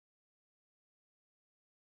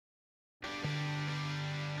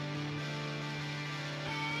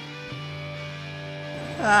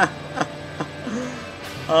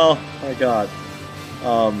Oh my god.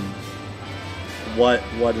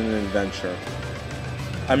 What an adventure.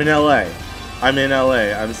 I'm in LA. I'm in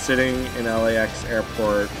LA. I'm sitting in LAX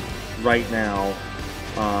airport right now.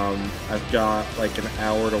 I've got like an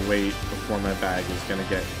hour to wait before my bag is gonna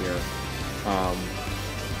get here.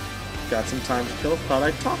 Got some time to kill. Thought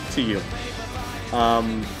I'd talk to you.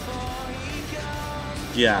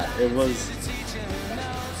 Yeah, it was...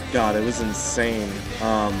 God, it was insane.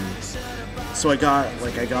 So I got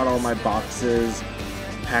all my boxes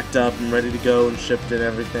packed up and ready to go and shipped and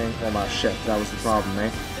everything. Well, not shipped, that was the problem,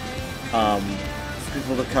 eh?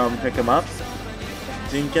 People to come pick them up.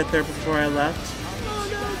 Didn't get there before I left. Oh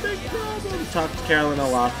no, big problem. Talked to Carolyn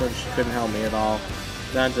O'Loughlin, she couldn't help me at all.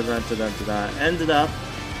 Ended up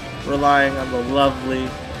relying on the lovely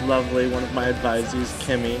one of my advisees,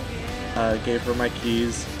 Kimmy. Gave her my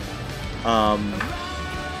keys.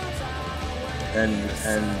 And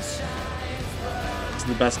to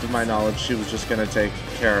the best of my knowledge, she was just going to take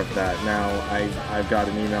care of that. Now, I've got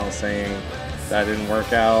an email saying that didn't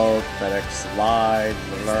work out, FedEx lied,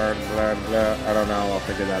 blah, blah, blah. I don't know, I'll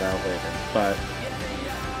figure that out later. But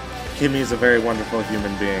Kimmy's a very wonderful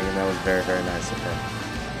human being, and that was very, very nice of her.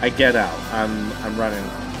 I get out. I'm running,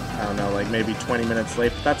 I don't know, like maybe 20 minutes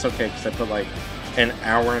late, but that's okay, because I put like an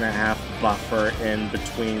hour and a half buffer in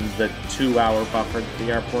between the 2-hour buffer that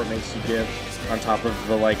the airport makes you give, on top of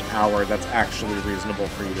the like hour that's actually reasonable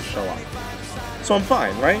for you to show up. So I'm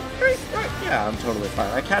fine, right? Right, yeah, I'm totally fine.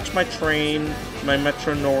 I catch my train, my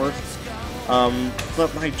Metro North,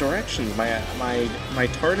 but my directions, my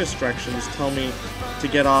TARDIS directions tell me to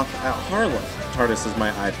get off at Harlem. TARDIS is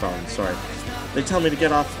my iPhone, sorry. They tell me to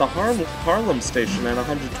get off the Harlem station at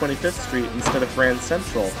 125th Street instead of Grand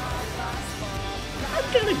Central.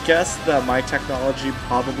 I'm gonna guess that my technology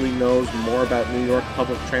probably knows more about New York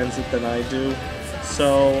public transit than I do,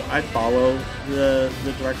 so I follow the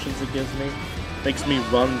directions it gives me. Makes me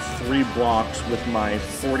run 3 blocks with my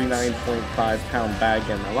 49.5-pound bag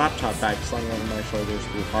and my laptop bag slung over my shoulders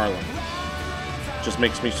through Harlem. Just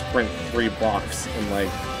makes me sprint 3 blocks in like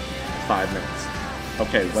 5 minutes.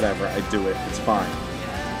 Okay, whatever, I do it, it's fine.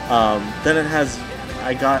 Then it has,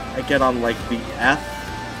 I get on like the F,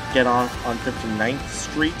 get off on 59th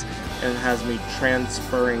Street, and it has me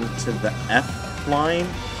transferring to the F line.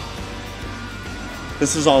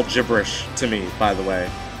 This is all gibberish to me, by the way.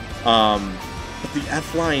 But the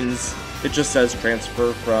F lines, it just says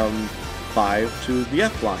transfer from 5 to the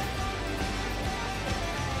F line.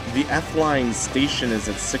 The F line station is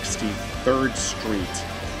at 63rd Street.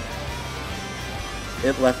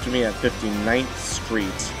 It left me at 59th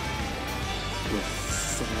Street with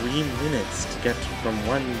 3 minutes to get from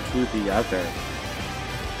one to the other.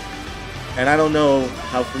 And I don't know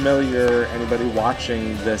how familiar anybody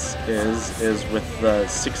watching this is with the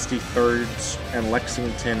 63rd and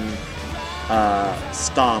Lexington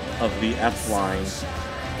stop of the F line,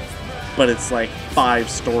 but it's like 5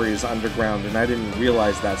 stories underground, and I didn't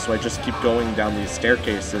realize that, so I just keep going down these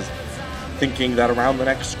staircases thinking that around the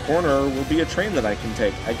next corner will be a train that I can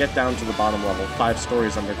take. I get down to the bottom level, 5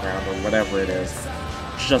 stories underground, or whatever it is,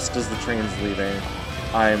 just as the train's leaving.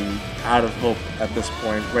 I'm out of hope at this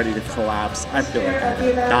point, ready to collapse. I feel like I'm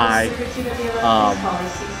gonna die.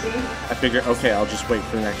 I figure, okay, I'll just wait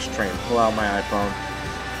for the next train. Pull out my iPhone,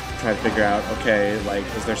 try to figure out, okay, like,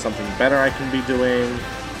 is there something better I can be doing?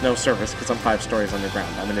 No service, because I'm 5 stories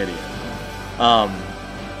underground. I'm an idiot.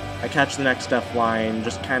 I catch the next F line,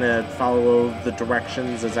 just kind of follow the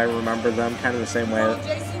directions as I remember them, kind of the same way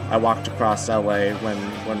I walked across LA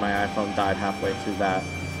when my iPhone died halfway through that.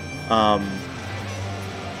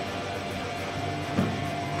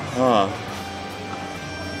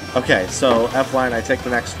 Okay, so F line, I take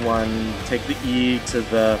the next one, take the E to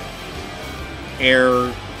the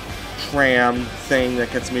air tram thing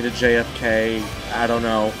that gets me to JFK. I don't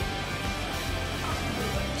know.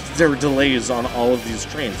 There were delays on all of these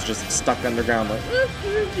trains, just stuck underground, like,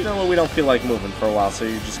 you know what, we don't feel like moving for a while, so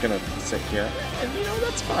you're just gonna sit here. And, you know,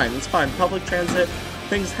 that's fine, it's fine. Public transit,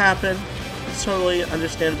 things happen, it's totally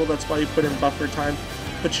understandable, that's why you put in buffer time,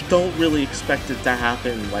 but you don't really expect it to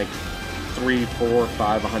happen, like, 3, 4,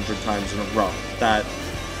 5, 100 times in a row. That's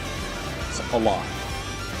a lot.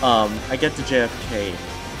 I get to JFK,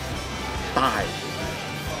 5.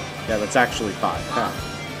 Yeah, that's actually 5, huh?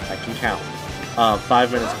 I can count.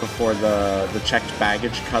 5 minutes before the checked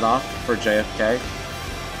baggage cutoff for JFK,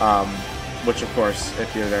 which of course,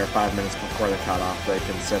 if you're there 5 minutes before the cutoff, they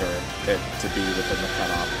consider it to be within the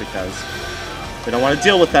cutoff because they don't want to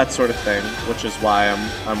deal with that sort of thing, which is why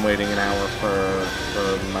I'm waiting an hour for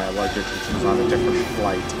my luggage, which is on a different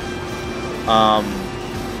flight.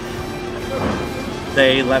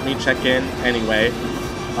 They let me check in anyway.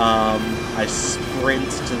 I sprint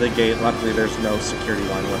to the gate. Luckily, there's no security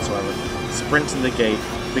line whatsoever. Sprint to the gate.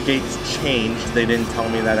 The gate's changed. They didn't tell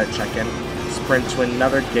me that at check-in. Sprint to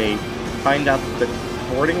another gate. Find out that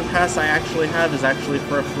the boarding pass I actually have is actually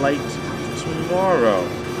for a flight tomorrow.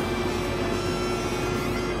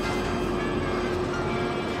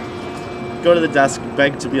 Go to the desk,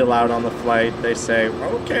 beg to be allowed on the flight. They say,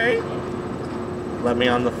 okay. Let me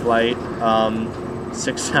on the flight.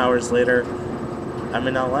 6 hours later, I'm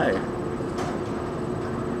in LA.